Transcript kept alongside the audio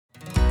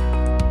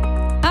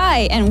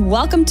Hi, and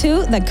welcome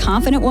to the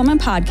Confident Woman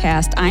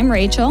Podcast. I'm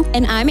Rachel.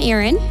 And I'm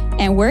Erin.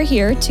 And we're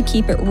here to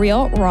keep it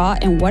real, raw,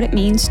 and what it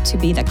means to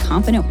be the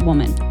confident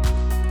woman.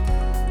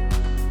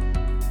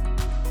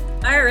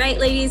 All right,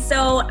 ladies.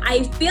 So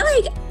I feel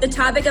like the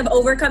topic of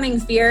overcoming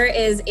fear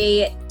is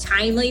a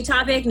timely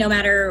topic, no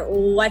matter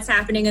what's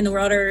happening in the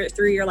world or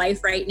through your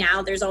life right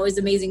now. There's always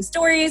amazing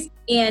stories.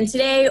 And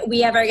today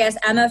we have our guest,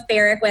 Emma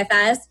Ferrick, with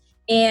us.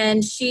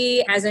 And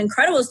she has an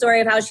incredible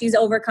story of how she's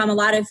overcome a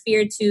lot of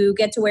fear to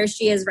get to where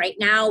she is right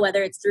now,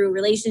 whether it's through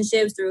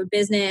relationships, through a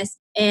business,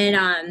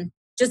 and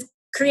just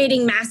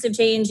creating massive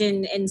change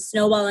and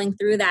snowballing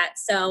through that.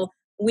 So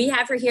we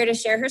have her here to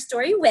share her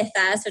story with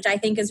us, which I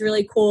think is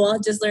really cool,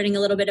 just learning a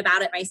little bit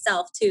about it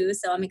myself too.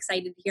 So I'm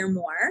excited to hear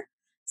more.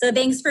 So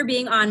thanks for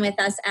being on with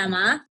us,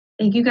 Emma.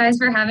 Thank you guys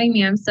for having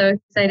me. I'm so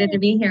excited to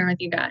be here with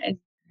you guys.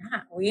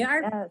 Yeah, we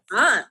are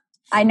pumped.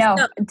 I know.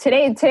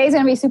 Today's going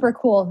to be super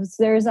cool.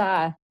 There's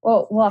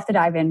we'll have to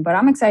dive in, but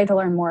I'm excited to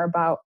learn more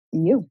about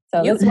you.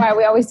 So that's why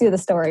we always do the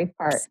story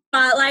part.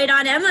 Spotlight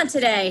on Emma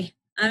today.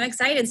 I'm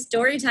excited.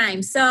 Story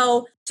time.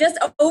 So just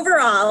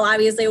overall,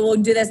 obviously we'll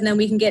do this and then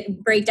we can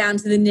break down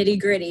to the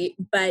nitty gritty,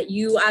 but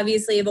you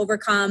obviously have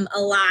overcome a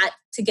lot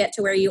to get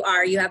to where you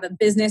are. You have a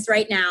business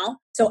right now.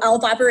 So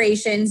Elf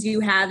Operations,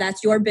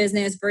 that's your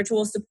business,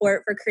 virtual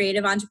support for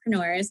creative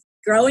entrepreneurs,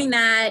 growing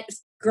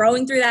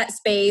through that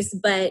space,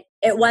 but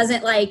it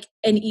wasn't like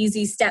an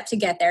easy step to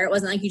get there. It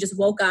wasn't like you just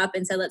woke up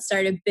and said, let's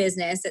start a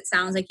business. It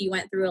sounds like you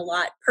went through a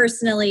lot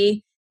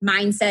personally,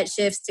 mindset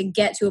shifts to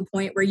get to a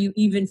point where you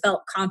even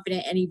felt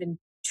confident and even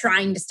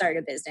trying to start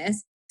a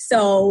business.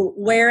 So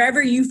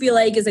wherever you feel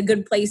like is a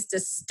good place to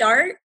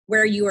start,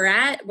 where you were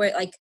at,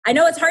 I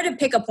know it's hard to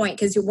pick a point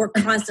because we're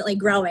constantly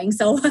growing.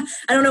 So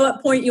I don't know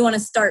what point you want to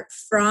start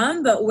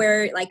from, but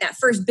where like that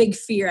first big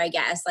fear, I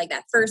guess, like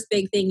that first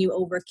big thing you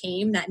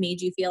overcame that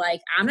made you feel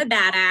like I'm a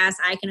badass,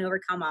 I can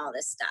overcome all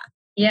this stuff.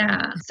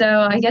 Yeah. So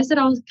I guess it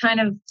all kind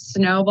of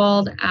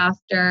snowballed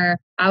after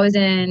I was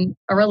in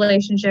a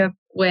relationship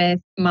with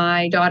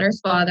my daughter's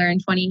father in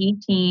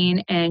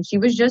 2018, and she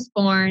was just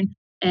born,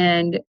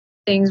 and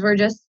things were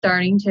just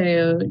starting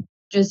to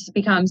just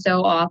become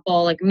so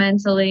awful, like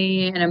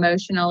mentally and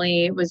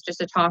emotionally. It was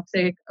just a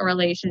toxic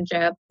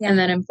relationship. Yeah. And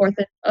then on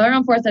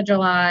 4th of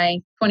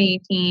July,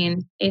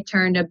 2018, it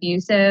turned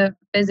abusive,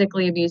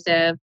 physically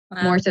abusive,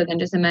 more so than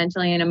just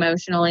mentally and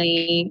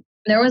emotionally.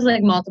 There was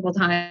like multiple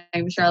times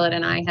Charlotte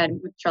and I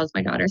Charlotte's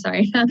my daughter,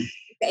 sorry,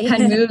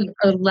 had moved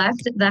or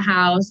left the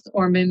house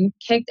or been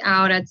kicked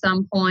out at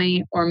some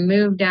point or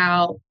moved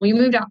out. I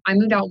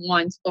moved out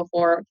once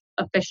before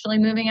officially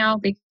moving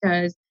out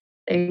because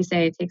they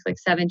say it takes like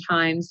 7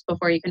 times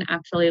before you can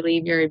actually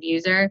leave your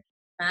abuser.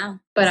 Wow.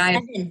 But I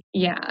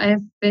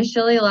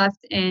officially left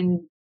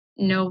in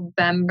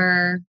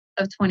November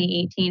of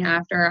 2018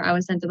 after I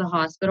was sent to the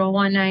hospital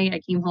one night. I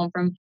came home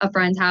from a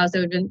friend's house. It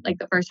would have been like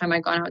the first time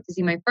I'd gone out to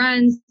see my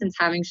friends since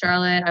having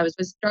Charlotte. I was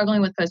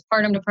struggling with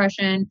postpartum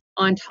depression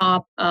on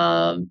top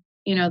of,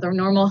 the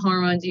normal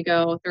hormones you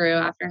go through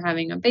after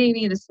having a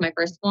baby. This is my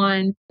first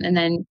one. And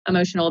then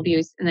emotional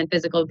abuse and then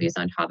physical abuse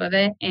on top of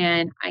it.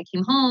 And I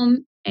came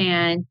home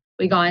and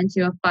we got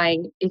into a fight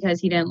because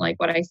he didn't like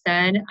what I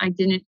said. I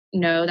didn't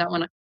know that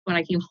when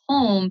I came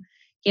home,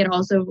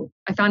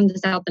 I found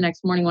this out the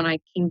next morning when I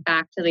came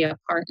back to the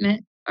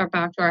apartment or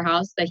back to our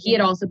house, that he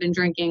had also been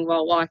drinking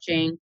while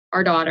watching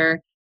our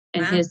daughter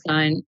and his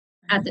son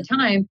at the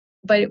time.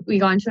 But we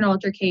got into an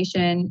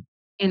altercation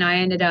and I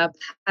ended up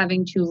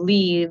having to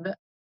leave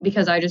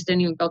because I just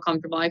didn't even feel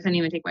comfortable. I couldn't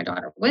even take my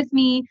daughter with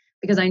me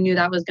because I knew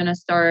that was going to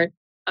start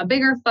a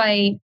bigger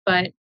fight,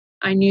 but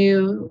I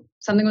knew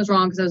something was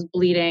wrong because I was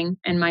bleeding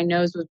and my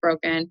nose was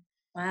broken.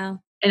 Wow.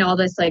 And all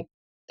this, like,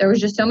 there was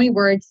just so many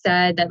words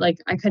said that like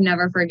I could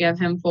never forgive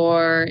him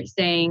for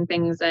saying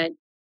things that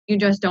you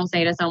just don't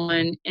say to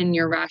someone in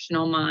your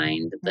rational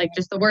mind. Like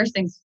just the worst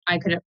things I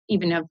could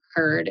even have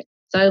heard.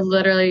 So I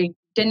literally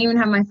didn't even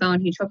have my phone.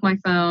 He took my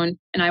phone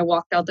and I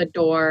walked out the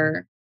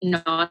door,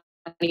 not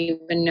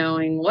even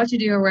knowing what to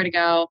do or where to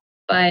go.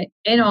 But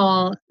in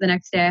all, the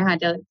next day I had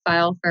to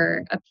file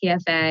for a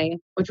PFA,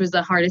 which was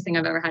the hardest thing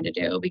I've ever had to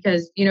do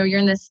because, you're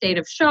in this state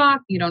of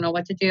shock. You don't know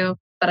what to do.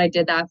 But I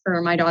did that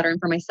for my daughter and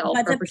for myself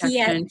for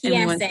protection. And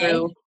we went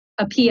through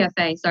a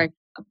PFA, a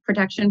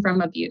protection from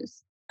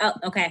abuse. Oh,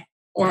 okay.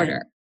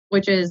 Order,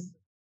 which is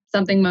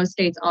something most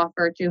states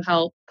offer to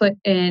help put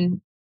in.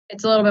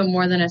 It's a little bit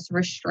more than a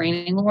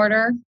restraining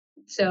order.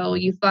 So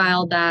you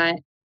file that,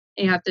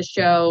 and you have to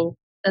show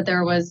that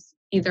there was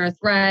either a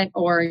threat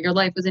or your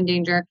life was in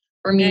danger.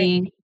 For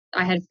me,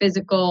 I had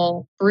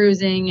physical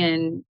bruising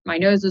and my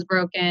nose was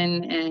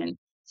broken, and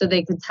so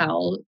they could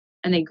tell,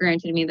 and they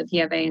granted me the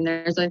PFA. And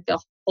there's like the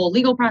whole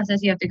legal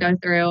process you have to go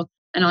through.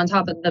 And on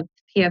top of the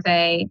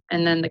PFA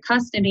and then the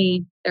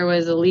custody, there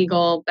was a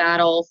legal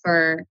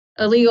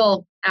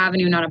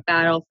avenue, not a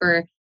battle,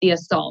 for the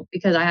assault,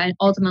 because I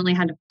ultimately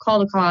had to call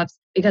the cops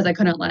because I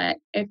couldn't let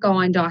it go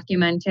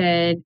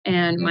undocumented.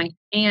 And my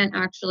aunt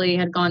actually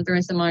had gone through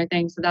a similar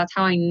thing. So that's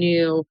how I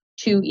knew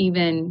to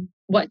even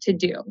what to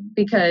do,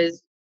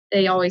 because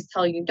they always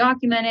tell you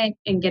document it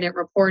and get it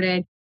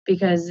reported,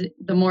 because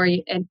the more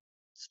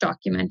it's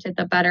documented,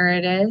 the better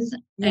it is.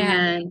 Yeah.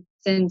 And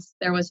since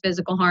there was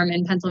physical harm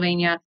in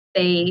Pennsylvania,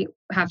 they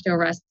have to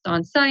arrest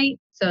on site.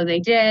 So they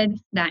did.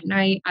 That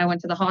night, I went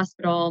to the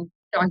hospital,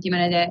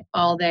 documented it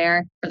all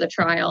there for the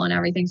trial and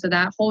everything. So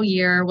that whole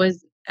year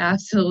was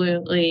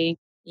absolutely,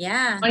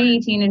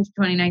 2018 into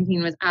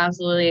 2019 was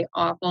absolutely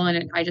awful.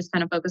 And I just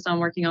kind of focused on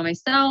working on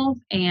myself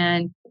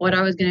and what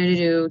I was going to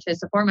do to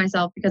support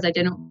myself, because I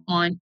didn't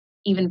want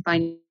even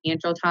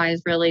financial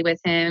ties really with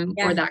him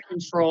or that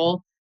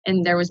control.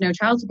 And there was no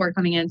child support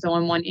coming in. So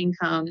on one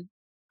income,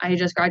 I had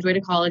just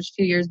graduated college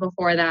 2 years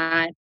before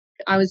that.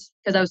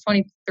 Because I was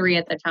 23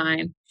 at the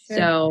time. Sure.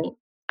 So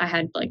I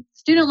had like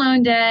student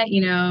loan debt,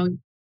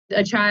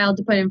 a child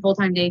to put in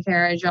full-time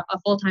daycare, a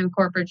full-time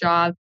corporate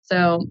job.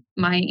 So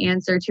my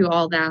answer to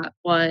all that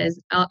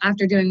was,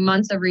 after doing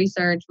months of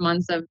research,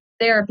 months of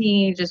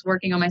therapy, just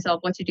working on myself,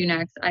 what to do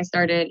next, I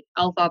started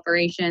Elf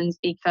Operations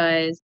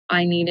because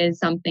I needed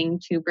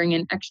something to bring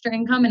in extra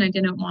income, and I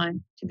didn't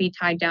want to be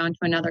tied down to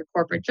another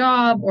corporate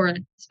job or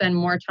spend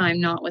more time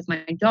not with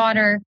my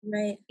daughter.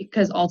 Right.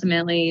 Because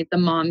ultimately the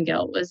mom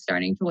guilt was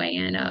starting to weigh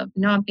in of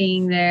not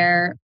being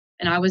there.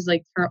 And I was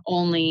like her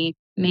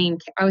main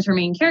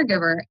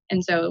caregiver.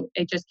 And so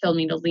it just killed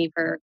me to leave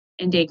her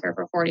in daycare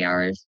for 40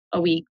 hours a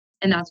week.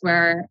 And that's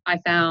where I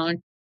found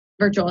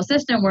virtual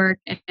assistant work,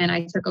 and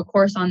I took a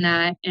course on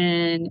that,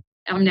 and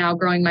I'm now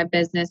growing my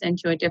business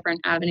into a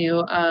different avenue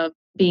of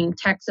being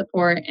tech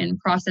support and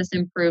process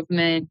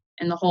improvement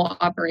and the whole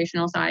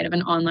operational side of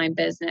an online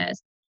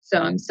business. So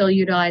I'm still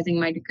utilizing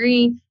my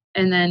degree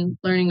and then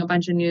learning a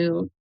bunch of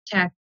new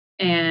tech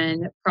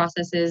and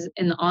processes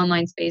in the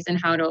online space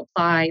and how to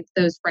apply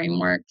those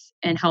frameworks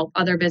and help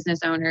other business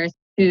owners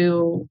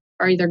who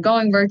are either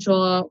going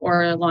virtual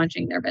or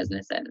launching their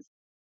businesses.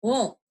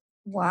 Cool.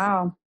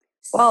 Wow.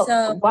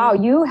 Well, wow,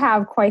 you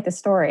have quite the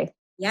story.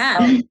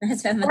 Yeah.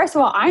 First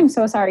of all, I'm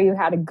so sorry you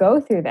had to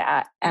go through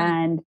that,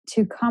 and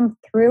to come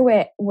through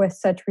it with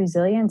such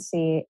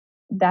resiliency.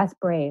 That's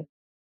brave.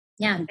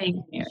 Yeah. Thank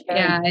you.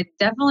 Yeah, it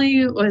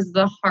definitely was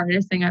the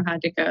hardest thing I've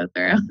had to go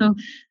through.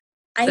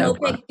 I hope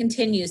it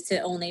continues to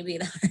only be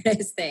the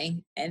hardest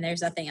thing and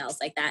there's nothing else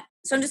like that.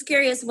 So I'm just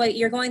curious what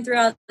you're going through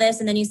all this.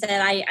 And then you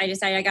said, I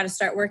decided I got to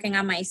start working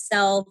on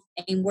myself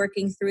and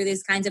working through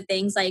these kinds of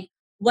things. Like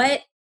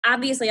what,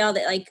 obviously all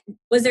that, like,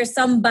 was there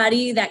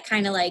somebody that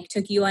kind of like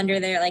took you under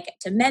there, like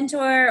to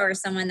mentor, or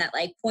someone that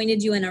like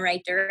pointed you in the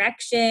right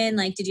direction?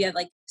 Like, did you have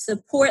like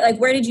support? Like,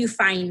 where did you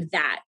find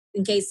that?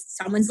 In case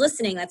someone's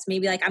listening, that's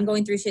maybe like, I'm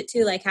going through shit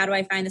too. Like, how do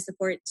I find the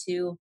support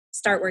to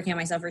start working on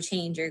myself or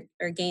change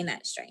or gain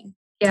that strength?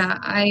 Yeah,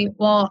 I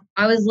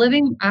was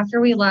living,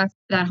 after we left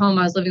that home,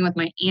 I was living with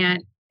my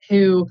aunt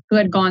who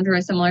had gone through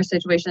a similar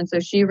situation. So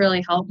she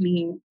really helped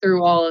me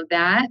through all of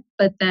that.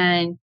 But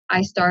then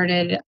I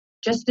started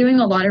just doing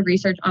a lot of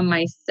research on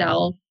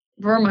myself,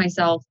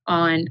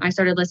 I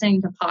started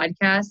listening to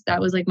podcasts.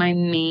 That was like my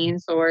main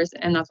source.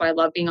 And that's why I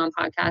love being on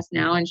podcasts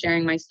now and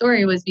sharing my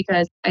story, was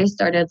because I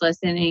started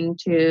listening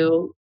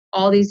to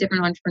all these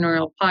different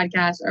entrepreneurial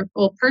podcasts,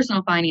 or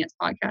personal finance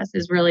podcasts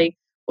is really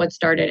what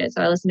started it.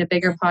 So I listened to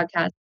bigger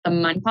podcasts, the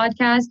money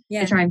podcast,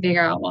 to try and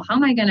figure out, well, how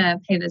am I going to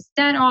pay this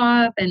debt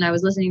off? And I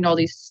was listening to all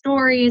these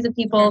stories of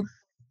people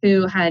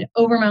who had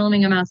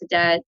overwhelming amounts of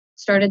debt,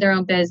 started their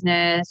own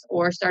business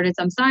or started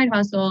some side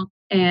hustle.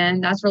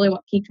 And that's really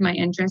what piqued my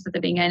interest at the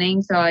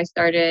beginning. So I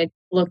started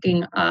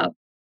looking up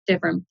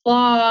different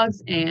blogs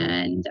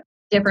and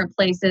different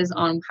places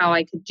on how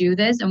I could do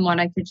this and what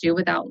I could do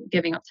without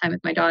giving up time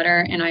with my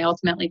daughter. And I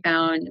ultimately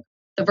found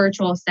the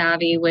Virtual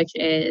Savvy, which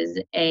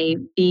is a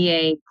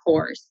VA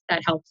course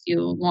that helps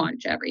you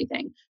launch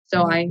everything.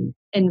 So I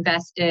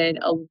invested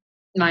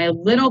my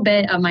little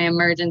bit of my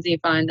emergency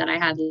fund that I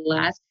had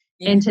left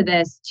into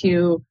this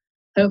to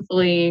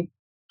hopefully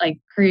like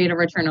create a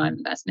return on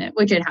investment,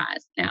 which it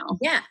has now.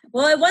 Yeah.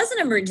 Well, it was an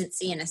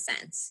emergency in a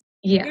sense.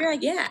 Yeah. You're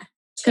like,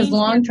 because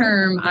long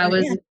term, I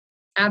was,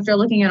 after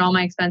looking at all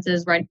my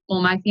expenses, right?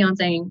 Well, my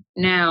fiance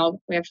now,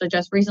 we actually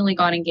just recently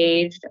got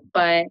engaged,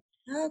 but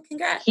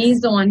congrats.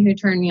 He's the one who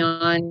turned me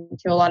on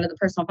to a lot of the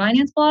personal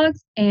finance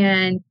blogs.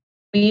 And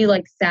we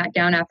like sat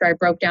down after I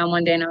broke down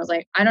one day and I was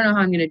like, I don't know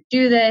how I'm going to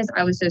do this.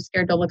 I was so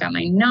scared to look at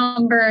my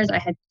numbers. I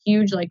had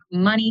huge like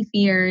money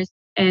fears.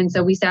 And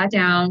so we sat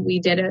down, we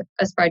did a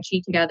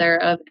spreadsheet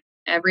together of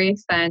every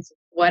expense,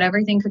 what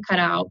everything could cut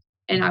out.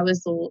 And I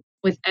was,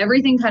 with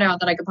everything cut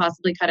out that I could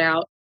possibly cut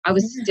out, I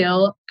was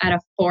still at a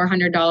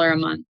 $400 a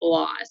month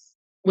loss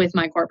with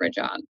my corporate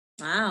job.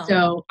 Wow.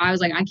 So I was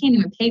like, I can't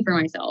even pay for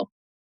myself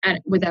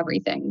with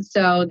everything.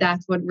 So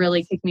that's what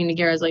really kicked me into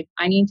gear. I was like,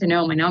 I need to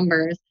know my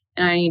numbers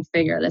and I need to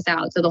figure this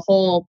out. So the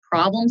whole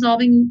problem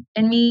solving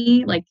in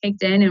me like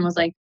kicked in and was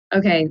like,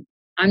 okay,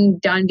 I'm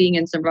done being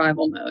in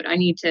survival mode. I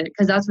need to,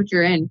 because that's what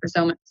you're in for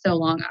so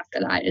long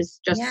after that, is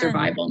just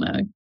survival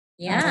mode.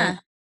 Yeah.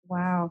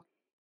 Wow.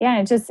 Yeah.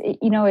 And it just,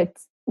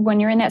 it's when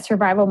you're in that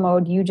survival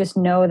mode, you just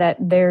know that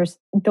there's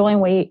the only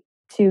way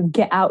to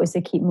get out is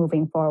to keep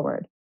moving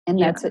forward.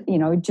 And that's,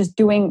 just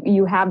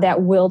you have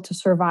that will to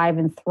survive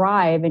and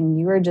thrive. And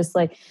you were just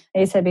like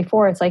I said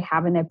before, it's like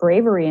having that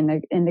bravery and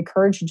the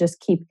courage to just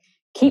keep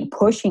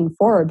pushing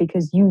forward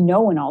because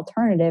an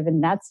alternative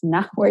and that's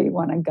not where you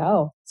want to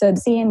go. So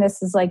seeing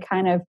this is like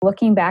kind of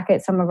looking back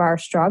at some of our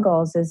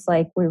struggles is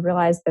like we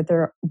realize that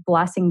there are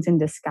blessings in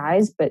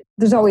disguise, but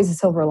there's always a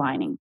silver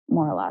lining,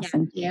 more or less.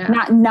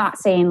 Not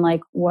saying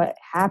like what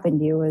happened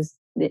to you was,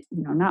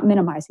 not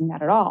minimizing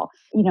that at all.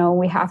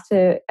 We have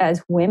to,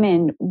 as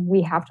women,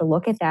 we have to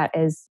look at that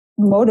as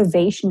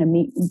motivation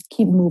to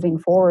keep moving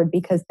forward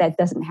because that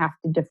doesn't have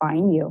to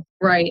define you.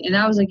 Right. And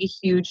that was like a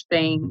huge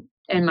thing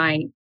in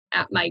my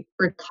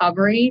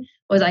recovery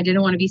was I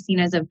didn't want to be seen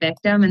as a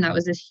victim. And that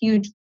was this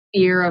huge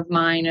fear of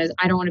mine is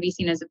I don't want to be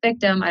seen as a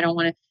victim. I don't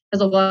want to,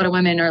 because a lot of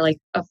women are like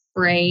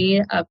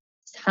afraid of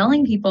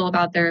telling people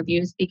about their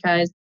abuse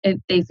because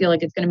they feel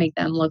like it's going to make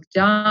them look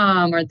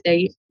dumb or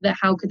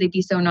how could they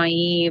be so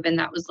naive? And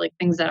that was like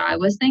things that I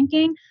was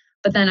thinking.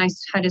 But then I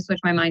had to switch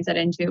my mindset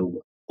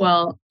into,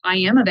 well, I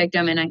am a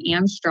victim and I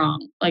am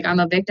strong. Like I'm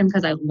a victim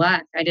because I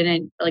left. I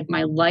didn't, like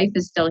my life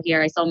is still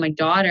here. I saw my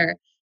daughter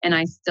and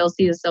I still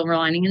see the silver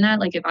lining in that.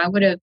 Like if I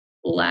would have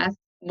left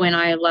when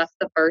I left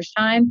the first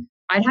time,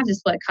 I'd have to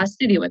split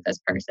custody with this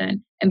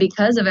person. And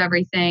because of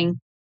everything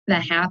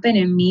that happened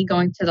and me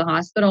going to the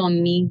hospital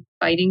and me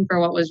fighting for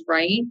what was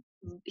right,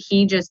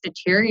 he just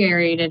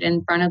deteriorated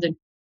in front of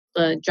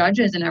the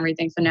judges and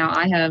everything. So now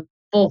I have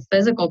full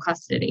physical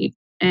custody.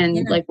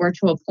 And like we're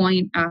to a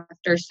point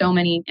after so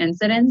many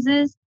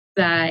incidences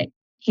that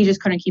he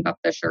just couldn't keep up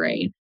the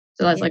charade.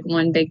 So that's like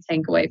one big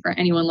takeaway for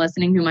anyone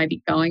listening who might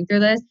be going through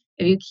this.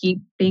 If you keep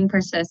being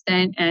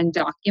persistent and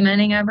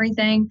documenting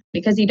everything,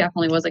 because he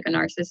definitely was like a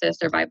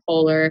narcissist or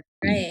bipolar,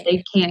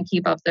 they can't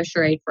keep up the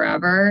charade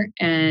forever.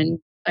 And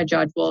a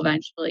judge will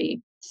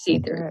eventually see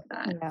through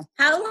that. Yeah.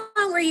 How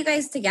long were you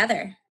guys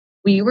together?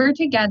 We were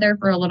together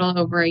for a little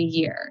over a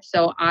year.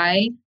 So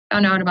I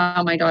found out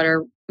about my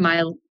daughter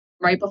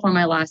right before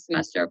my last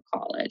semester of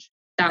college.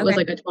 That was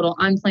like a total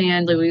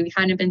unplanned, like we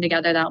hadn't been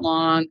together that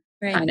long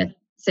kind of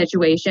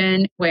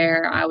situation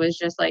where I was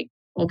just like,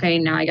 okay,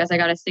 now I guess I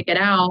got to stick it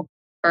out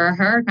for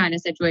her kind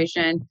of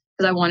situation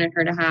because I wanted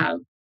her to have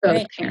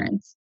both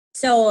parents.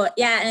 So,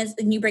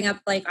 and you bring up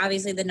like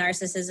obviously the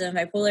narcissism,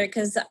 bipolar,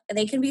 because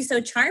they can be so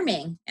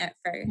charming at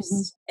first.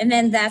 Mm-hmm. And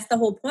then that's the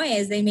whole point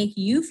is they make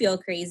you feel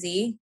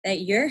crazy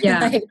that you're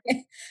like...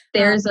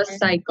 There's a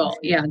cycle.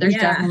 Yeah, there's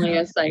definitely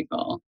a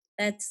cycle.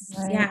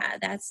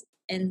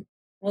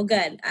 Well,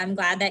 good. I'm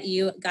glad that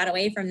you got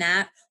away from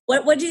that.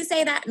 What would you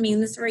say that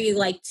means for you,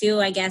 like, too,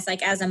 I guess,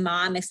 like, as a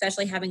mom,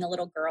 especially having a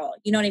little girl?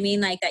 You know what I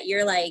mean? Like, that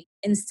you're, like,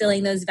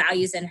 instilling those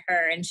values in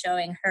her and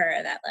showing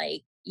her that,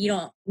 like, you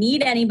don't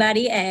need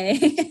anybody,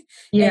 A.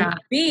 And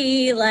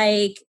B,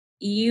 like,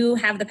 you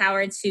have the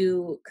power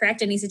to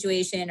correct any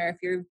situation or if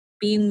you're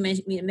being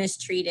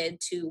mistreated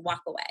to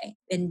walk away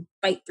and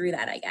fight through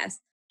that, I guess.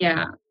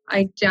 Yeah,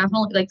 I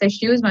definitely, like,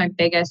 she was my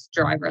biggest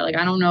driver. Like,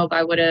 I don't know if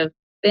I would have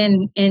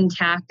been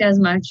intact as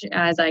much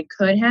as I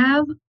could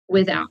have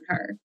without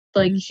her.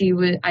 Like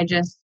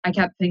I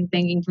kept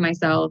thinking to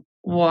myself,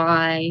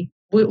 why,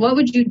 what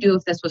would you do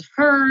if this was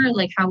her?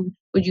 Like, how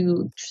would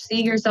you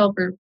see yourself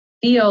or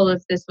feel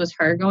if this was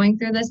her going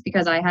through this?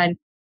 Because I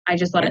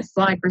just let it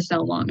slide for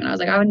so long. And I was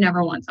like, I would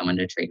never want someone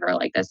to treat her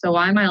like this. So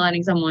why am I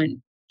letting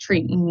someone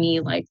treat me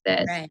like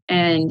this? Right.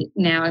 And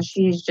now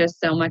she's just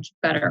so much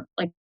better.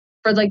 Like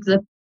for like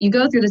you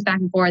go through this back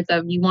and forth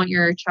of you want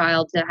your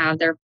child to have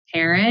their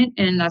parent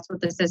and that's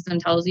what the system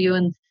tells you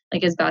and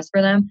like is best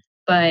for them.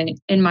 But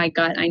in my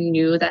gut, I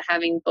knew that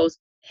having both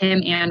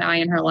him and I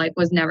in her life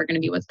was never going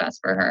to be what's best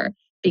for her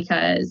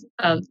because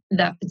of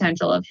that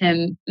potential of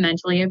him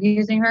mentally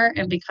abusing her.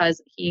 And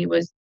because he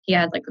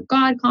had like a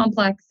God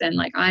complex and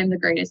like, I'm the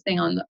greatest thing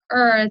on the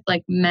earth,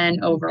 like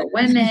men over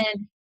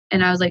women.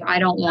 And I was like, I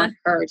don't want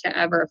her to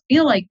ever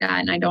feel like that.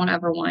 And I don't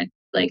ever want,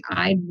 like,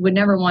 I would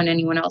never want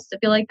anyone else to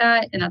feel like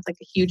that. And that's like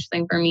a huge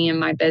thing for me in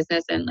my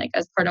business. And like,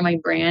 as part of my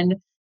brand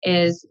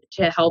is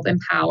to help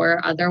empower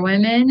other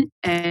women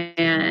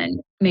and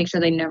make sure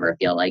they never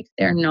feel like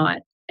they're not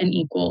an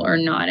equal or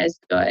not as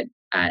good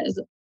as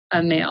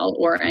a male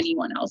or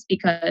anyone else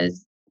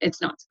because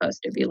it's not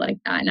supposed to be like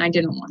that. And I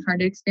didn't want her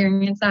to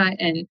experience that.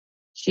 And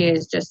she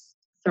is just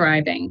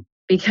thriving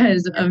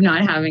because of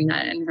not having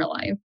that in her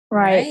life.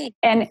 Right.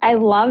 And I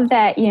love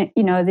that,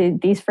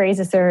 these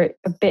phrases are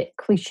a bit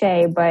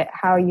cliche, but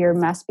how your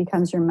mess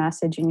becomes your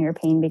message and your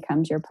pain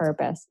becomes your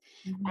purpose.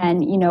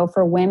 Mm-hmm. And,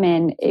 for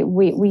women,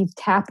 we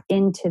tap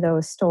into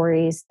those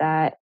stories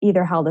that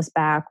either held us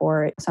back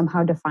or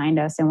somehow defined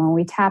us. And when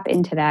we tap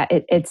into that,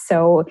 it's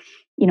so,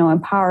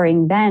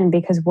 empowering then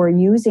because we're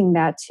using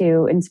that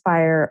to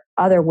inspire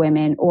other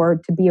women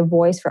or to be a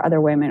voice for other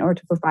women or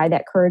to provide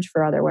that courage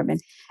for other women.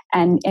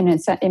 And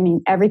it's,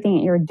 everything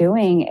that you're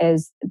doing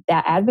is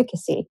that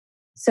advocacy.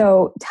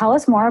 So tell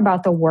us more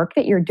about the work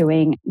that you're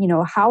doing.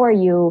 How are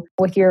you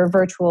with your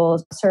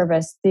virtual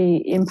service,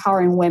 the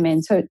empowering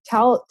women? So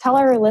tell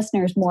our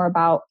listeners more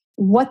about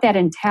what that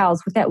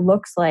entails, what that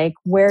looks like,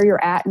 where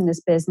you're at in this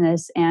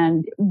business,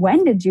 and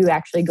when did you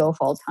actually go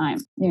full time?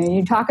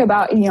 You talk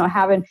about,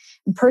 having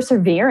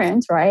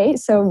perseverance, right?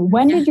 So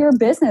when did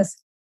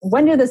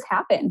when did this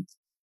happen?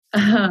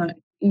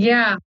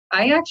 Yeah,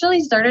 I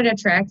actually started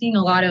attracting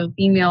a lot of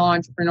female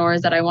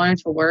entrepreneurs that I wanted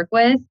to work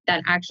with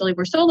that actually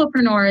were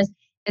solopreneurs.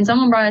 And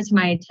someone brought it to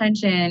my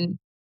attention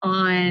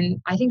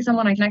I think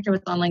someone I connected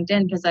with on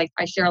LinkedIn, because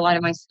I share a lot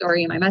of my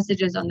story and my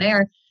messages on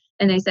there.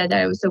 And they said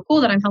that it was so cool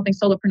that I'm helping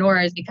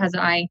solopreneurs because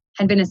I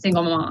had been a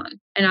single mom.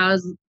 And I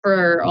was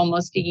for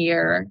almost a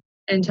year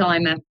until I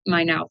met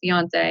my now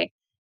fiance.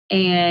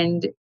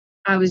 And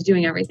I was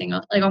doing everything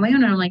like on my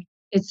own. And I'm like,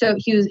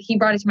 he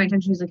brought it to my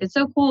attention. He's like, it's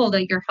so cool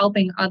that you're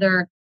helping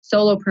other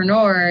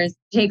solopreneurs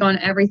take on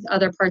every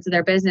other parts of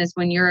their business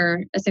when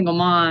you're a single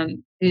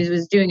mom who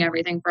was doing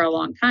everything for a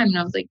long time. And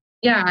I was like,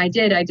 yeah, I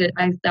did.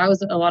 That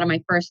was a lot of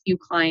my first few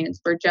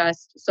clients were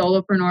just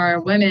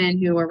solopreneur women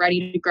who were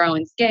ready to grow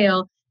and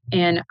scale.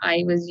 And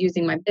I was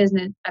using my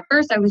business. At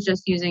first, I was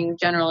just using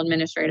general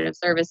administrative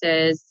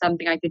services,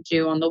 something I could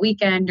do on the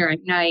weekend or at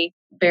night.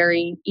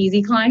 Very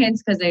easy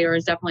clients because there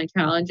was definitely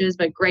challenges,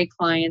 but great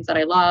clients that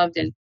I loved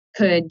and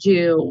could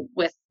do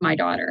with my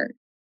daughter.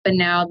 But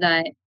now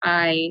that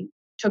I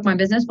took my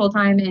business full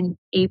time in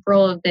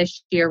April of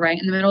this year, right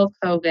in the middle of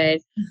COVID,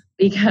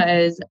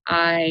 because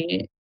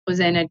I was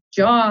in a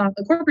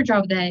corporate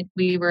job that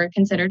we were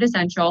considered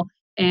essential.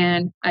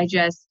 And I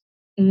just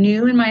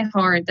knew in my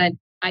heart that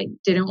I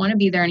didn't want to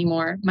be there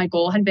anymore. My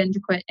goal had been to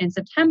quit in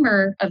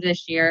September of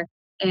this year.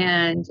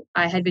 And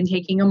I had been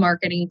taking a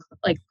marketing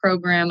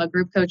program, a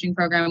group coaching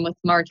program with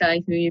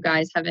Marta, who you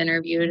guys have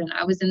interviewed. And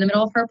I was in the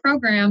middle of her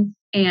program.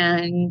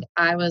 And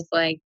I was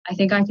like, I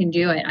think I can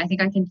do it. I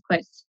think I can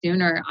quit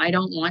sooner. I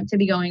don't want to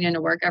be going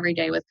into work every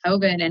day with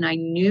COVID. And I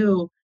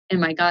knew in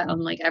my gut,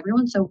 I'm like,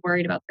 everyone's so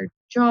worried about their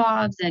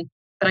jobs.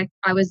 But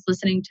I was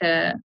listening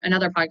to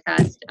another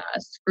podcast,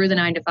 Screw the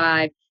 9 to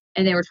 5,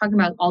 and they were talking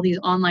about all these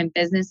online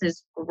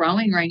businesses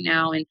growing right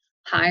now and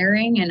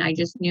hiring. And I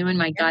just knew in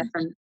my gut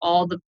from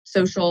all the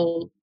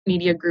social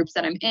media groups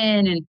that I'm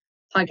in and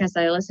podcasts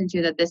that I listened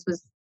to that this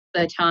was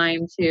the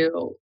time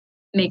to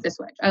make the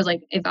switch. I was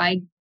like, if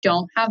I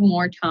don't have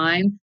more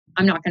time,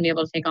 I'm not going to be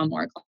able to take on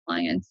more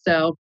clients.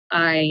 So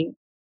I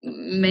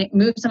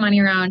moved some money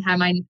around, had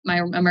my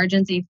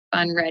emergency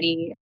fund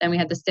ready. Then we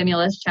had the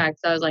stimulus check.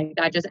 So I was like,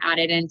 that just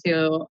added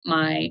into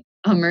my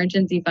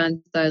emergency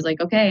fund. So I was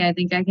like, okay, I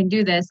think I can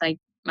do this.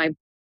 My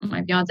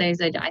fiance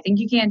said, I think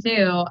you can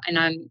too.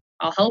 And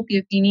I'll help you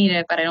if you need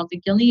it, but I don't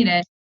think you'll need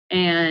it.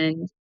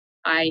 And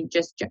I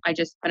just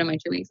put in my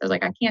 2 weeks. I was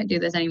like, I can't do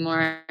this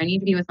anymore. I need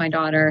to be with my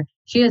daughter.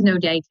 She has no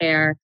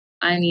daycare.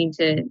 I need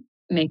to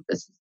make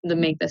this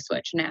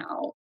switch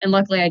now. And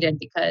luckily I did,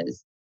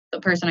 because the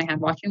person I had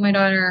watching my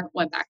daughter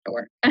went back to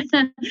work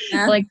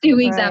like 2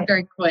 weeks after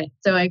I quit.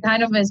 So it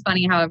kind of is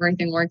funny how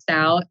everything works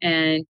out.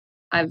 And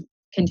I've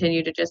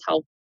continued to just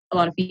help a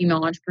lot of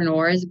female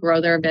entrepreneurs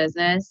grow their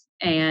business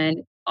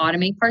and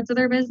automate parts of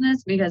their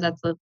business, because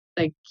that's the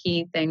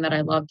key thing that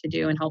I love to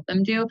do and help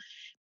them do,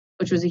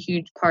 which was a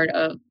huge part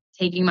of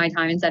taking my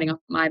time and setting up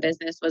my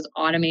business, was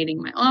automating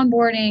my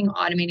onboarding,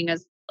 automating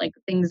as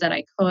things that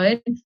I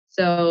could,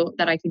 so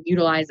that I could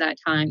utilize that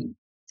time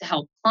to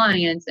help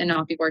clients and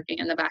not be working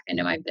in the back end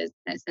of my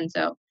business. And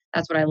so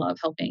that's what I love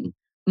helping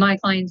my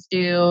clients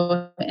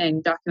do,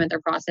 and document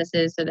their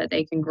processes so that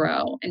they can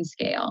grow and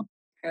scale.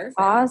 Perfect.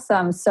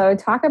 Awesome. So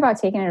talk about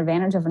taking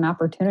advantage of an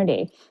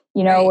opportunity.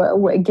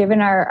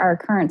 Given our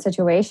current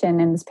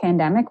situation in this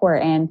pandemic we're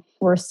in,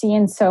 we're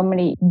seeing so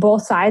many,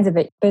 both sides of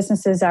it.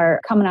 Businesses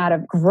are coming out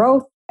of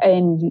growth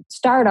and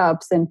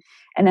startups, and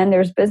then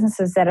there's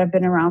businesses that have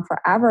been around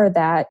forever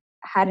that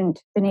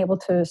hadn't been able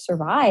to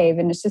survive.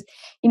 And it's just,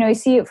 you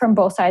see it from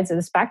both sides of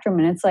the spectrum.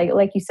 And it's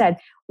like you said,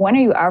 when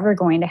are you ever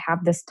going to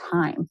have this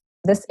time?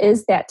 This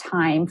is that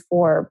time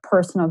for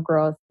personal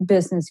growth,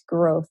 business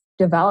growth,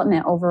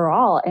 development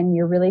overall. And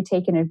you're really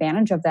taking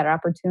advantage of that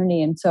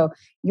opportunity. And so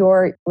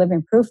you're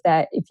living proof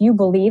that if you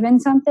believe in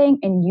something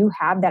and you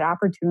have that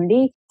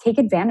opportunity, take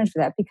advantage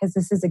of that, because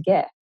this is a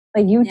gift.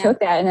 You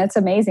took that, and that's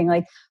amazing.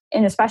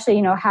 And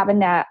especially, having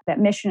that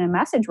mission and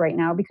message right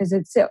now, because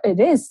it's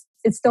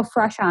still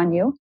fresh on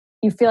you.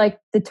 You feel like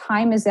the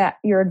time is at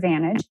your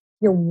advantage.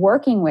 You're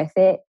working with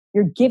it.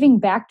 You're giving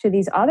back to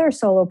these other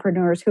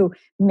solopreneurs who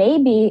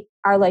maybe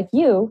are like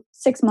you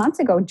 6 months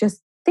ago,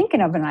 just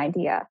thinking of an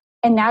idea.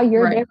 And now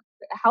you're there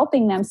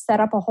helping them set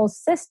up a whole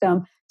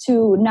system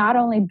to not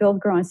only build,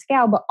 grow, and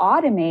scale, but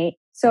automate.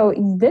 So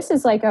this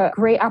is a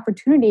great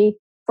opportunity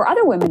for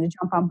other women to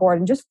jump on board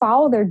and just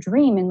follow their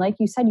dream. And like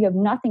you said, you have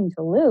nothing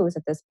to lose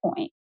at this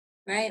point.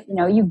 Right.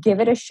 You give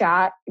it a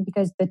shot,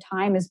 because the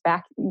time is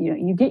back.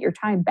 You get your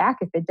time back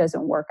if it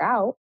doesn't work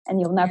out,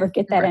 and you'll never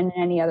get that in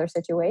any other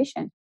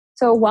situation.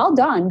 So well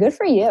done. Good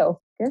for you.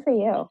 Good for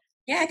you.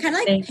 Yeah, kind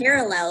of like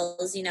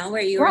parallels,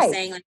 where you were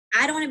saying,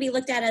 I don't want to be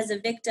looked at as a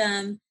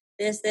victim,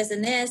 this,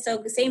 and this.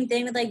 So same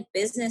thing with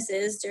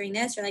businesses during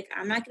this. You're like,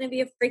 I'm not going to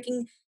be a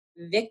freaking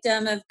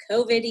victim of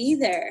COVID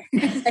either.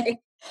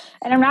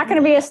 And I'm not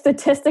going to be a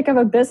statistic of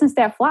a business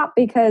that flopped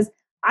because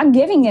I'm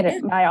giving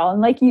it my all.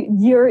 And like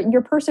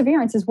your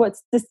perseverance is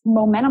what's this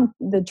momentum,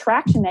 the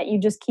traction that you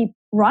just keep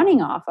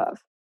running off of.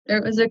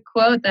 There was a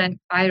quote that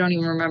I don't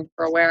even remember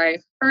where I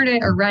heard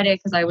it or read it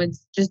because I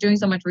was just doing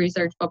so much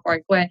research before I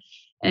quit.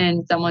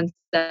 And someone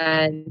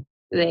said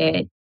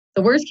that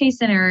the worst case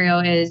scenario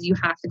is you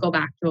have to go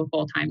back to a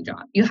full-time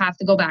job. You have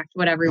to go back to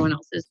what everyone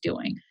else is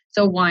doing.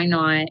 So why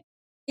not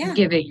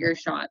give it your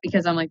shot?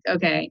 Because I'm like,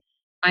 okay,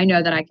 I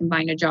know that I can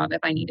find a job if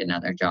I need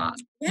another job.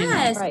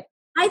 Yes. Right.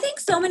 I think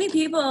so many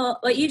people,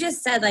 what you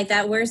just said, like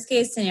that worst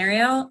case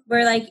scenario,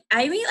 where like,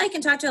 I mean, I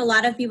can talk to a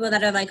lot of people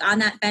that are like on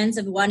that fence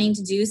of wanting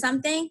to do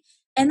something.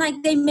 And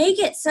like, they make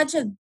it such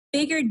a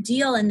bigger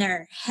deal in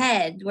their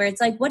head where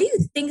it's like, what do you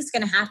think is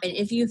going to happen?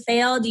 If you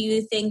fail, do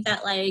you think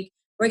that like,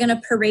 we're going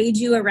to parade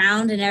you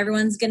around and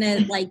everyone's going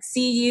to like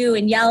see you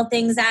and yell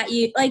things at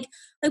you? Like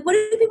what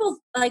do people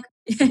like?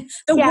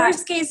 The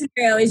worst case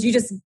scenario is you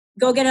just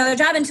go get another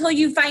job until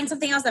you find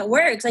something else that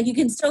works. Like you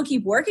can still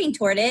keep working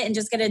toward it and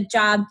just get a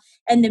job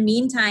in the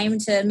meantime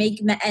to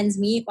make ends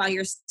meet while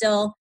you're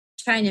still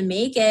trying to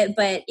make it.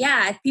 But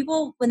yeah,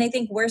 people, when they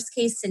think worst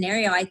case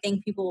scenario, I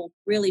think people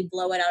really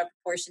blow it out of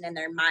proportion in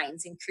their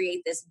minds and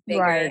create this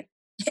bigger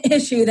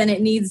issue than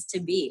it needs to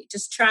be.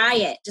 Just try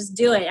it. Just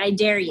do it. I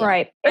dare you.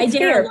 Right. I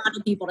dare a lot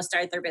of people to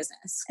start their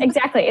business.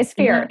 Exactly. It's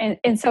fear. Mm-hmm.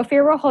 And so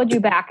fear will hold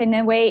you back. And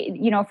the way,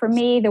 for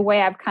me, the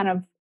way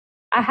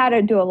I had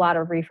to do a lot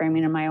of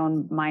reframing in my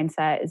own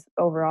mindset is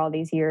over all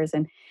these years.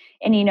 And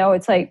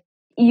it's like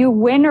you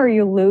win or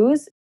you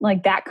lose,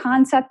 like that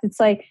concept. It's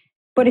like,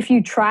 but if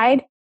you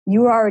tried,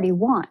 you already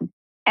won.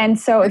 And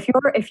so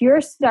if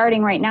you're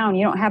starting right now and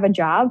you don't have a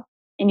job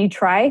and you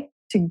try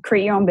to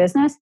create your own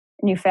business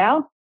and you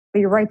fail, but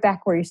you're right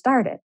back where you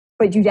started.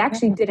 But you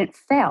actually didn't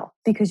fail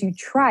because you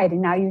tried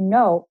and now you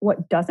know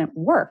what doesn't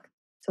work.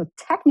 So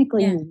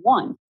technically you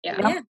won.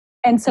 Yeah.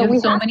 And so we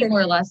have so many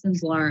more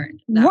lessons learned.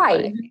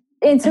 Right. Way.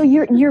 And so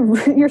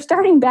you're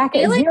starting back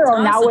at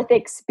zero now with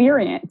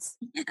experience.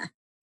 Yeah.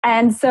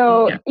 And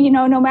so,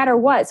 no matter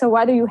what, so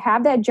whether you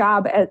have that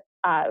job at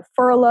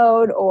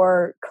furloughed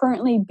or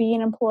currently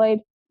being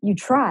employed, you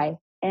try.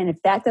 And if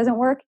that doesn't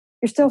work,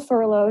 you're still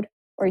furloughed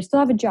or you still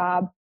have a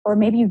job, or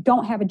maybe you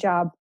don't have a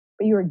job,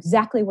 but you're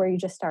exactly where you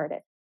just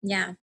started.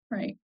 Yeah.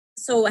 Right.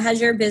 So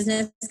has your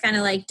business kind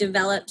of like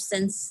developed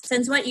since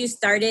what you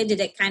started? Did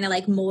it kind of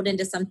like mold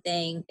into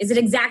something? Is it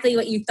exactly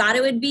what you thought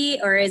it would be?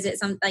 Or is it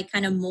some like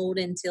kind of mold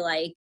into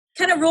like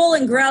kind of roll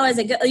and grow as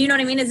it goes? You know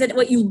what I mean? Is it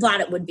what you thought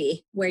it would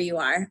be where you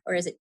are? Or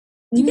is it,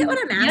 do you get what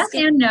I'm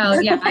asking? Yes and no.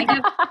 Yeah, I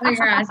get what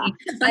you're asking.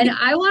 And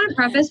I want to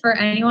preface for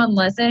anyone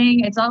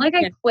listening, it's not like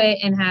I quit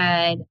and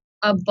had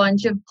a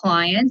bunch of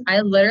clients.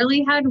 I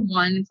literally had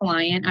one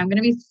client. I'm going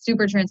to be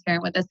super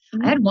transparent with this.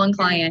 I had one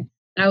client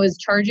and I was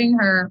charging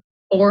her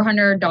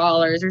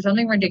 $400 or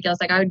something ridiculous.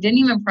 Like I didn't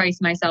even price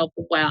myself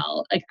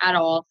well, like at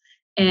all.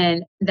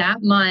 And that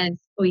month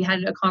we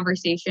had a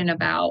conversation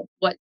about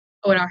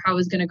how I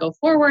was going to go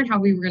forward, how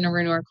we were going to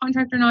renew our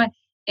contract or not.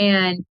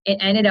 And it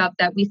ended up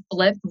that we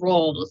flipped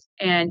roles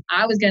and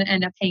I was going to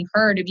end up paying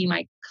her to be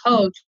my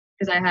coach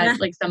because I had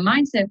like some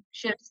mindset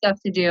shift stuff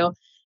to do.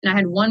 And I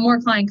had one more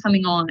client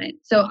coming on.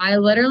 So I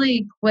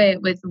literally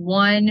quit with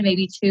one,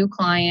 maybe two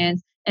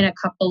clients and a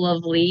couple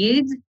of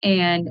leads.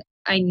 And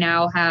I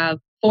now have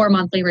 4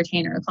 monthly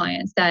retainer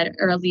clients that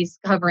are at least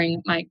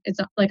covering it's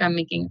not like I'm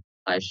making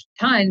a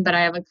ton, but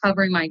I have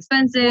covering my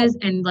expenses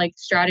and like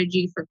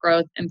strategy for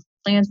growth and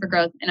plans for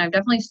growth. And I've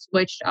definitely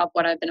switched up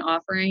what I've been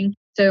offering.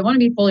 So I want to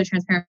be fully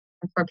transparent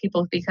for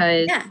people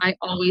because I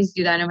always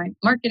do that in my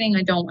marketing.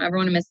 I don't ever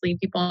want to mislead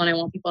people and I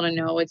want people to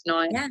know it's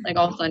not like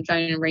all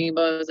sunshine and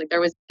rainbows. Like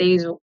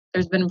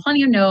there's been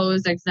plenty of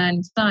no's. It's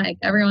not like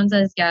everyone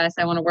says, yes,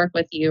 I want to work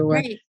with you.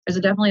 Or there's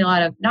definitely a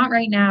lot of not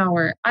right now,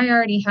 or I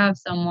already have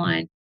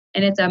someone.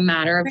 And it's a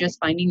matter of just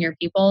finding your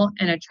people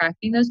and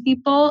attracting those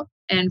people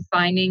and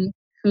finding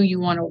who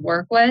you want to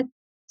work with.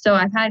 So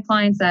I've had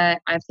clients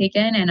that I've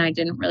taken and I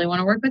didn't really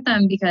want to work with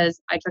them because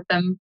I took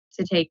them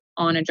to take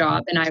on a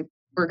job and I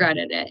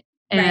regretted it.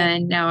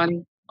 And now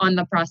I'm on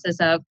the process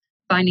of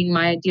finding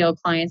my ideal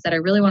clients that I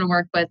really want to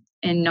work with,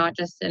 and not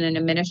just in an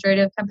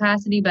administrative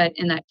capacity, but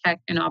in that tech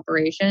and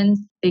operations,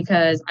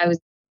 because I was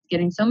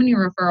getting so many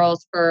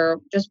referrals for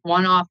just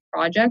one-off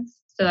projects.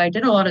 So I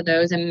did a lot of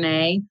those in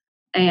May.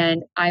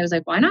 And I was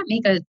like, why not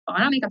make a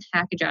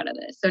package out of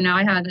this? So now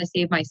I have a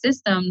Save My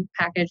System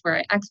package where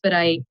I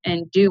expedite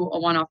and do a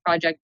one-off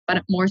project,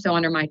 but more so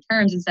under my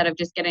terms instead of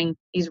just getting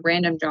these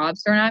random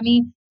jobs thrown at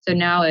me. So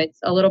now it's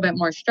a little bit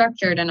more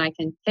structured and I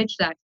can pitch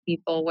that to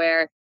people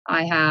where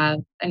I have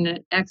an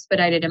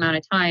expedited amount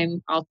of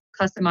time. I'll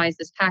customize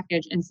this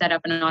package and set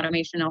up an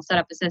automation. I'll set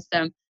up a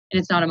system and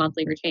it's not a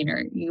monthly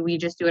retainer. We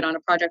just do it on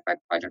a project by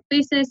project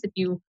basis. If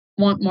you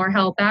want more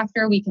help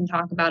after, we can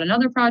talk about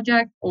another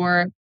project,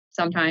 or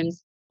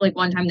sometimes like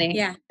one time they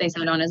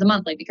signed on as a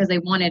monthly because they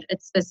wanted a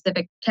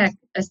specific tech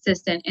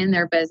assistant in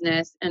their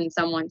business and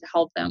someone to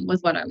help them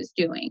with what I was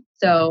doing.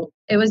 So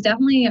it was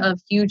definitely a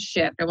huge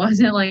shift. It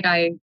wasn't like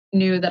I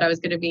knew that I was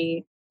going to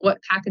be what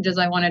packages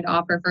I wanted to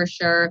offer for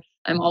sure.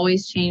 I'm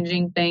always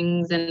changing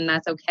things and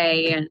that's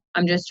okay. And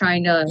I'm just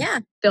trying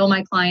to fill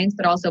my clients,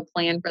 but also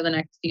plan for the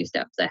next few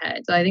steps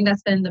ahead. So I think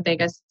that's been the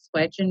biggest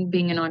switch in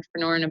being an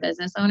entrepreneur and a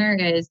business owner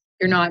is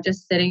you're not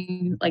just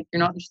sitting, like, you're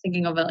not just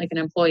thinking of it like an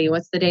employee.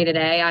 What's the day to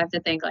day? I have to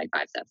think like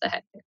 5 steps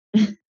ahead.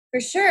 For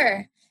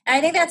sure. And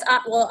I think that's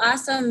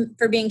awesome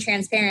for being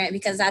transparent,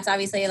 because that's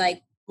obviously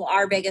like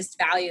our biggest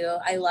value.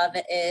 I love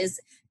it is,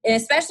 and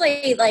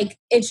especially like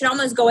it should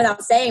almost go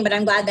without saying, but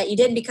I'm glad that you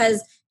did,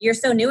 because you're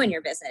so new in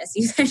your business.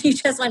 You said you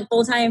just went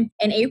full time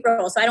in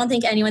April. So I don't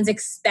think anyone's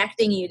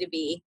expecting you to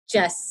be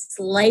just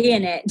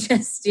slaying it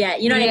just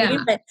yet. You know what I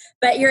mean?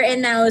 But you're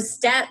in those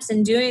steps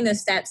and doing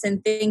those steps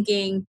and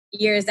thinking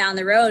years down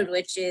the road,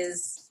 which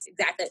is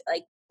exactly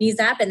like needs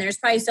to happen. There's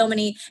probably so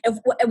many, if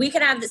we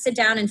could have to sit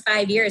down in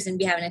 5 years and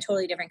be having a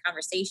totally different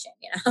conversation,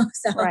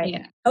 So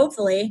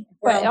hopefully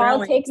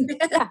all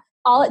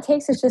it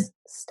takes is just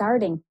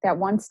starting that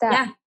one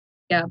step.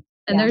 Yeah.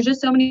 And there's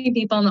just so many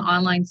people in the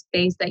online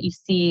space that you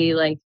see,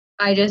 like,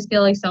 I just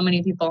feel like so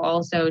many people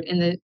also in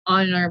the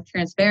honor of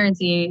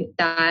transparency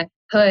that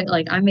put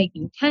like, I'm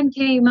making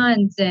 10K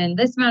months in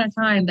this amount of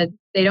time, but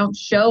they don't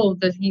show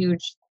the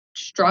huge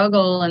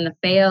struggle and the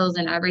fails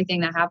and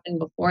everything that happened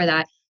before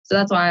that. So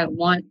that's why I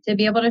want to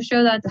be able to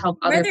show that to help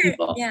other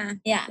people. Yeah.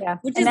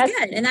 Which is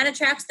good. And that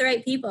attracts the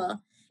right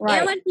people. Right.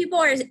 And when people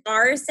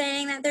are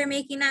saying that they're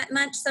making that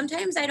much,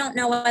 sometimes I don't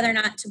know whether or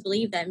not to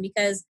believe them,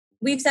 because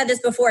we've said this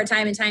before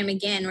time and time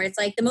again, where it's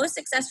like the most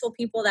successful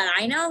people that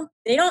I know,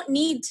 they don't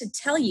need to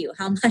tell you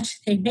how much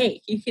they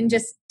make. You can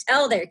just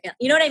tell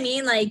you know what I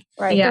mean? Like,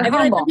 I feel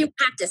like when people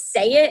have to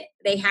say it,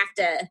 they have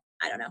to,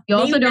 I don't know. You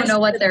also don't know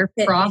what their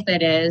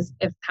profit is,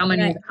 if how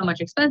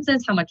much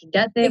expenses, how much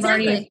debt they've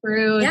already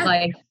accrued. Yeah.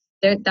 Like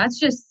that's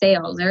just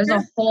sales. There's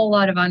a whole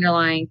lot of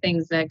underlying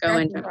things that go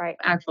into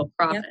actual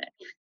profit.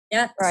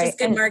 Yeah, it's just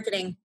good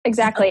marketing.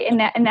 Exactly.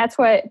 And that's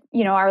what,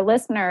 our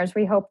listeners,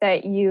 we hope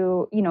that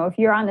if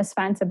you're on this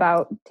fence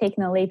about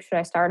taking the leap, should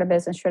I start a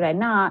business, should I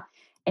not?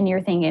 And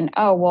you're thinking,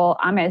 oh, well,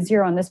 I'm at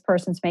 0 and this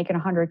person's making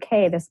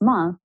 100K this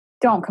month.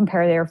 Don't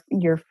compare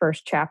your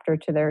first chapter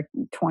to their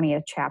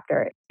 20th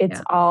chapter.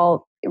 It's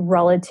all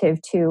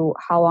relative to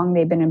how long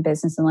they've been in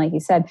business. And like you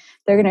said,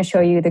 they're going to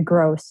show you the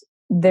gross.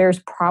 There's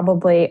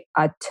probably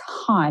a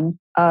ton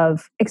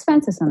of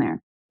expenses in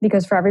there,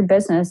 because for every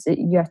business,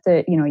 you have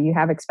to, you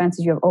have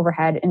expenses, you have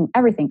overhead and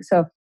everything.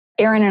 So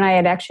Erin and I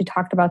had actually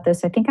talked about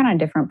this, I think on a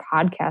different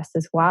podcast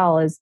as well,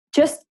 is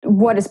just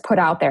what is put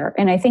out there.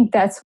 And I think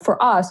that's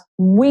for us,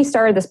 we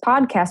started this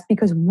podcast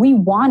because we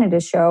wanted to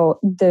show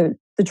the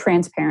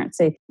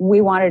transparency. We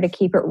wanted to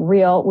keep it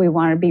real. We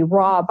wanted to be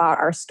raw about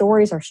our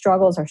stories, our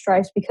struggles, our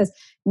stripes, because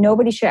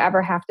nobody should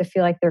ever have to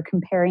feel like they're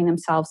comparing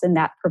themselves, and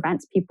that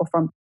prevents people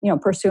from,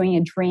 pursuing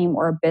a dream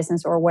or a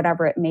business or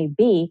whatever it may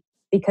be,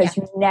 because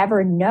you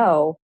never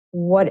know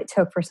what it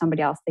took for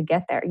somebody else to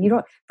get there.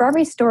 For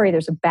every story,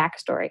 there's a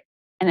backstory.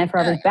 And then for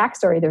every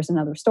backstory, there's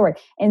another story.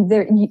 And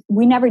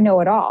we never know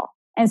it all.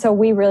 And so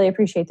we really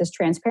appreciate this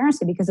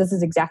transparency, because this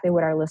is exactly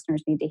what our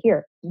listeners need to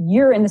hear.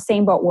 You're in the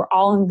same boat. We're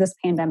all in this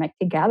pandemic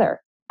together.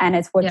 And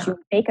it's what you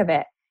make of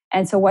it.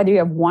 And so whether you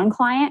have one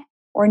client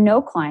or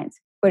no clients,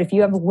 but if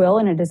you have a will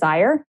and a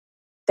desire,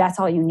 that's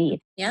all you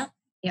need. Yeah.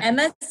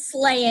 Emma's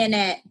slaying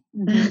it.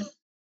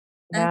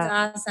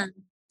 That's awesome.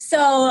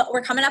 So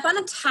we're coming up on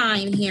a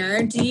time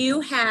here. Do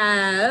you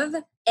have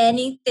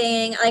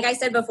anything, like I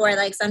said before,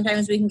 like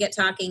sometimes we can get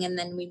talking and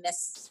then we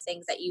miss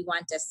things that you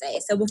want to say.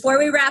 So before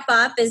we wrap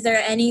up, is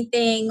there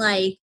anything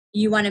like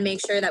you want to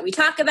make sure that we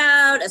talk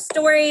about, a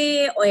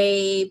story, or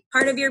a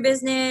part of your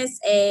business,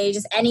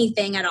 just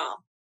anything at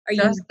all?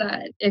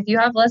 That if you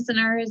have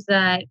listeners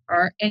that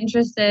are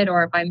interested,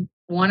 or if I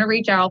want to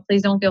reach out,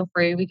 please don't feel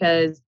free,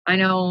 because I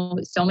know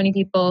so many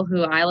people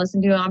who I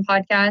listen to on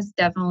podcasts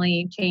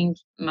definitely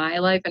changed my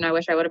life, and I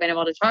wish I would have been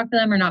able to talk to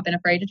them or not been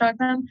afraid to talk to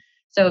them.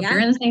 So if you're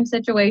in the same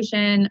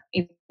situation,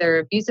 either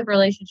abusive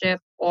relationship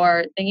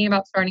or thinking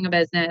about starting a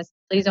business,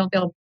 please don't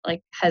feel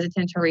like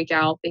hesitant to reach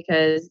out,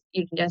 because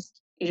you just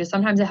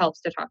sometimes it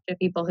helps to talk to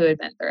people who have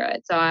been through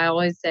it. So I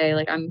always say,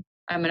 like, I'm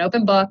an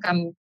open book.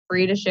 I'm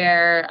free to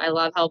share. I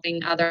love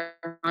helping other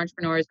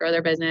entrepreneurs grow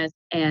their business,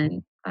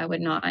 and I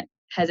would not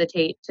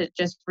hesitate to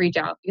just reach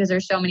out, because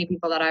there's so many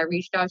people that I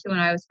reached out to when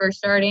I was first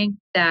starting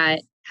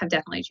that have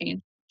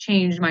definitely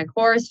changed my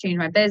course, changed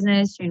my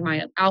business, changed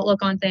my outlook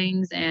on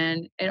things.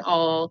 And it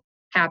all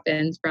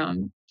happens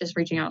from just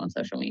reaching out on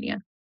social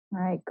media.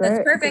 All right, good.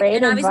 That's perfect. Great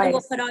and obviously advice.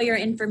 We'll put all your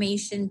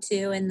information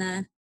too in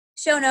the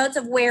show notes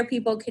of where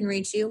people can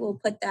reach you. We'll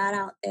put that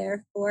out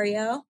there for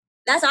you.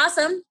 That's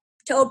awesome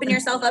to open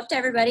yourself up to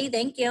everybody.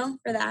 Thank you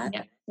for that.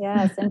 Yeah.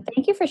 Yes, and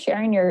thank you for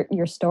sharing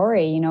your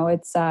story.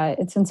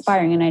 It's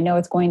inspiring, and I know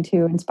it's going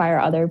to inspire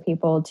other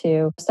people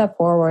to step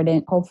forward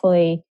and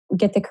hopefully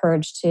get the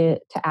courage to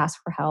ask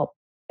for help.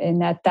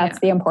 And that's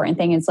the important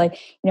thing. It's like,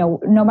 no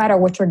matter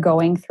what you're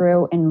going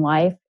through in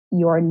life,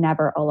 you're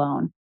never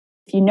alone.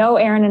 If you know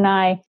Erin and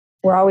I,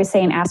 we're always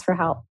saying ask for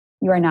help.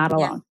 You are not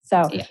alone.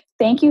 So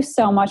thank you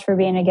so much for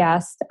being a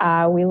guest.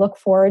 We look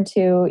forward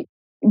to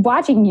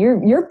watching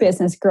your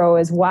business grow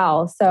as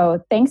well.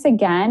 So thanks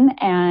again.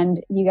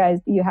 And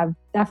you have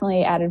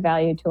definitely added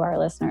value to our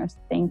listeners.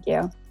 Thank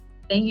you.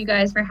 Thank you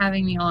guys for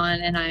having me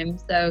on. And I'm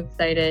so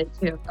excited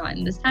to have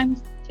gotten this time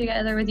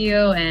together with you.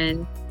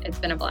 And it's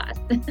been a blast.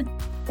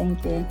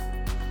 Thank you.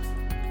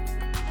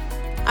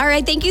 All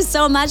right. Thank you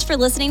so much for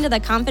listening to the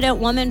Confident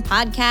Woman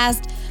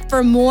podcast.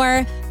 For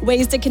more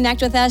ways to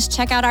connect with us,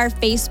 check out our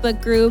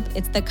Facebook group.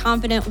 It's the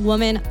Confident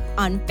Woman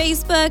on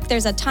Facebook.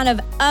 There's a ton of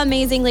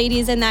amazing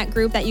ladies in that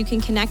group that you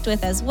can connect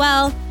with as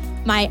well.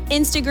 My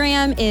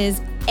Instagram is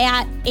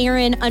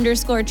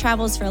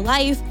 @Erin_Travels for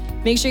Life.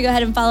 Make sure you go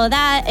ahead and follow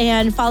that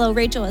and follow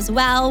Rachel as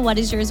well. What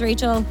is yours,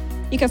 Rachel?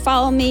 You can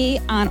follow me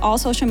on all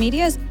social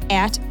medias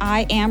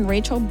 @I am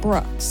Rachel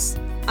Brooks.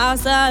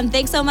 Awesome.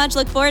 Thanks so much.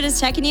 Look forward to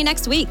checking you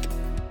next week.